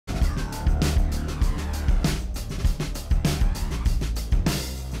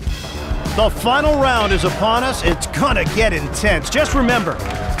The final round is upon us. It's gonna get intense. Just remember,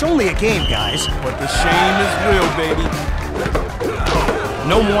 it's only a game, guys. But the shame is real, baby.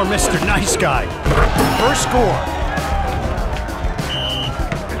 No more Mr. Nice Guy. First score.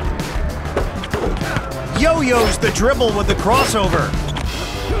 Yo-yo's the dribble with the crossover.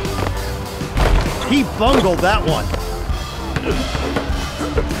 He bungled that one.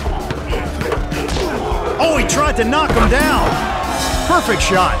 Oh, he tried to knock him down. Perfect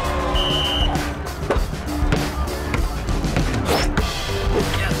shot.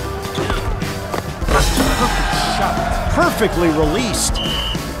 Perfectly released.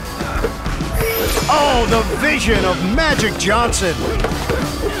 Oh, the vision of Magic Johnson.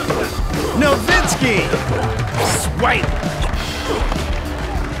 Nowitzki. Swipe.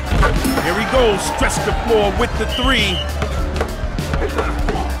 Here he goes, stretch the floor with the three.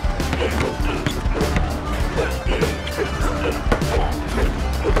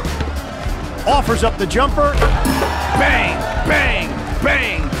 Offers up the jumper. Bang, bang,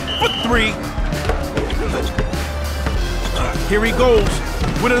 bang, for three. Here he goes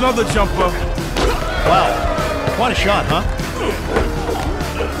with another jumper. Wow, what a shot, huh?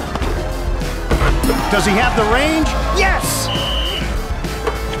 Does he have the range? Yes!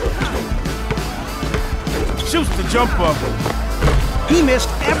 Shoots the jumper. He missed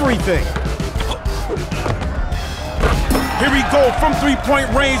everything. Here we go from three-point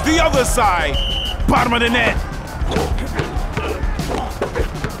range, the other side. Bottom of the net.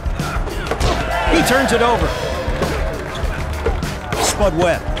 He turns it over. Spud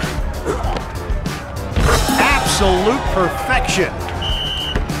Webb. Absolute perfection.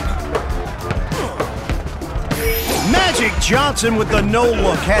 Magic Johnson with the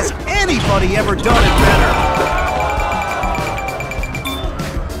no-look. Has anybody ever done it better?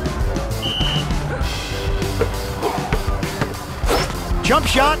 Jump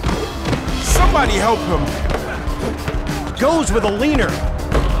shot. Somebody help him. Goes with a leaner.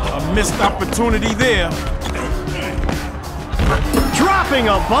 A missed opportunity there. Dropping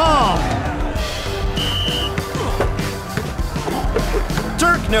a bomb.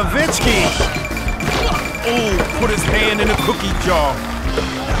 Dirk Nowitzki. Oh, put his hand in a cookie jar.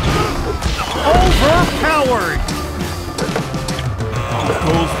 Overpowered.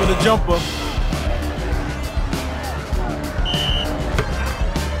 Goes for the jumper.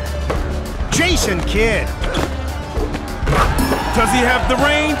 Kidd. Does he have the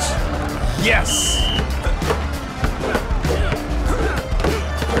range? Yes.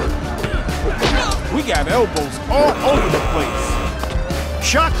 We got elbows all over the place.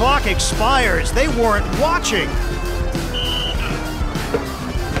 Shot clock expires. They weren't watching.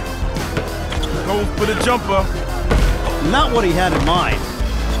 Goes for the jumper. Not what he had in mind.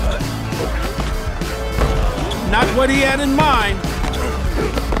 Not what he had in mind.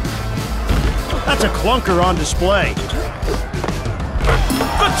 That's a clunker on display.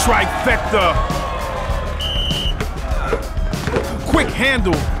 The trifecta. Quick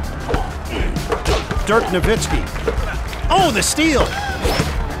handle. Dirk Nowitzki. Oh, the steal.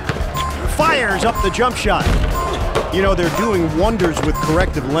 Fires up the jump shot. You know, they're doing wonders with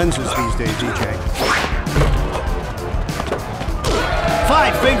corrective lenses these days, DJ.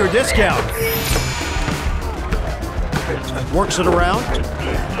 Five-finger discount. Works it around.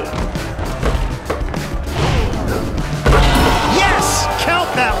 Yes! Count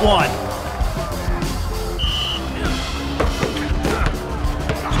that one.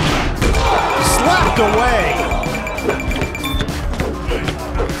 Slapped away.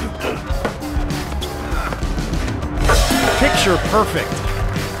 Picture perfect.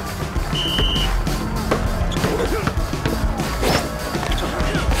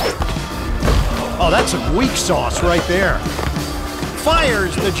 Oh, that's some weak sauce right there.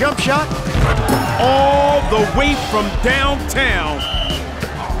 Fires the jump shot. All the way from downtown.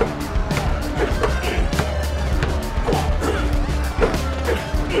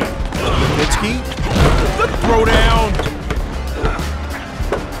 Nowitzki. The throwdown.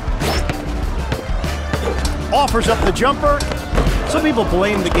 Offers up the jumper. Some people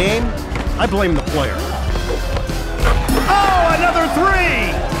blame the game. I blame the player. Oh, another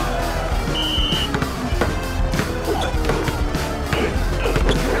three!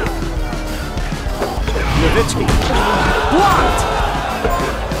 Nowitzki. Blocked!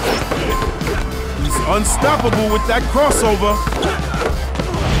 He's unstoppable with that crossover.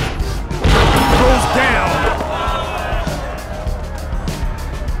 Goes down.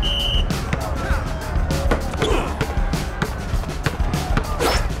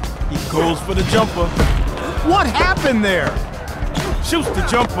 He goes for the jumper. What happened there? Shoots the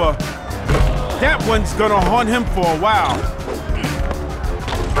jumper. That one's gonna haunt him for a while.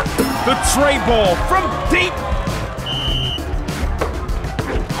 The tray ball from deep.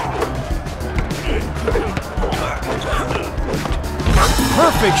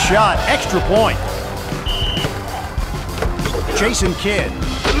 Perfect shot, extra point. Jason Kidd.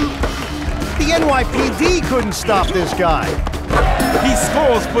 The NYPD couldn't stop this guy. He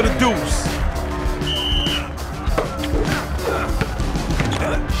scores for the deuce.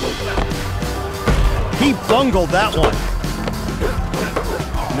 He bungled that one.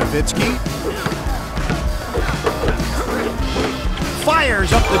 Nowitzki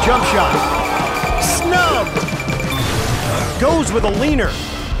fires up the jump shot. Snubbed. Goes with a leaner.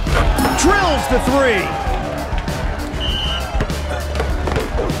 Drills the three.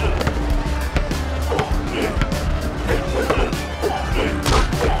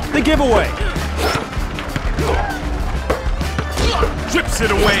 The giveaway. Trips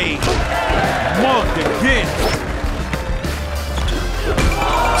it away. Mugged again.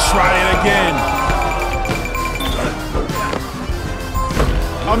 Try it again.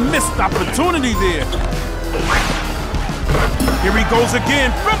 A missed opportunity there. Here he goes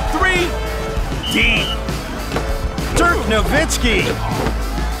again from three. Deep. Dirk Nowitzki.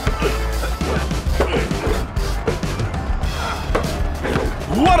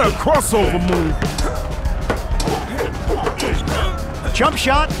 What a crossover move. Jump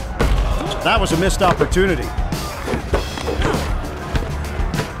shot. That was a missed opportunity.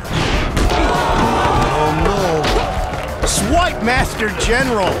 Oh no. Swipe Master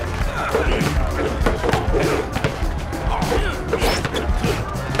General.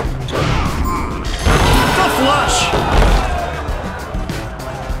 The flush.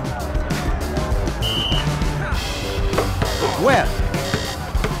 Webb.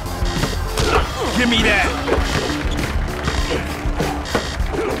 Give me that.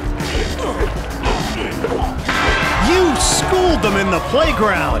 You schooled them in the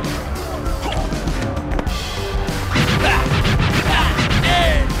playground.